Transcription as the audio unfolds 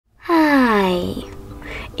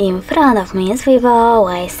In front of me is Vivo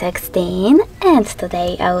Y16, and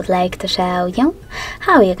today I would like to show you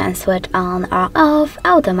how you can switch on or off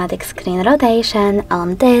automatic screen rotation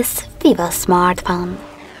on this Vivo smartphone.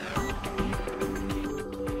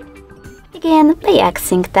 Begin by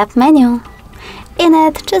accessing tab menu. In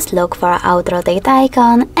it, just look for Auto Rotate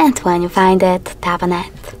icon, and when you find it, tap on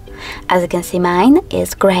it. As you can see, mine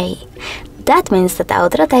is grey. That means that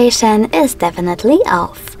auto rotation is definitely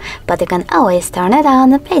off, but you can always turn it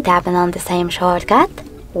on by tapping on the same shortcut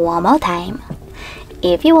one more time.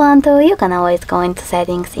 If you want to, you can always go into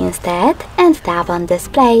settings instead and tap on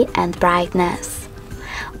display and brightness.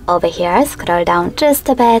 Over here, scroll down just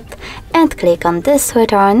a bit and click on this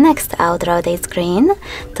switcher next to auto rotate screen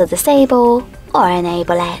to disable or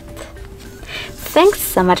enable it. Thanks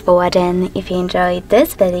so much for watching. If you enjoyed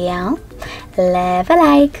this video, leave a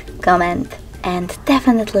like, comment, and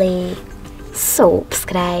definitely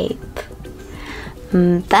subscribe.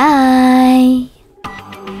 Bye!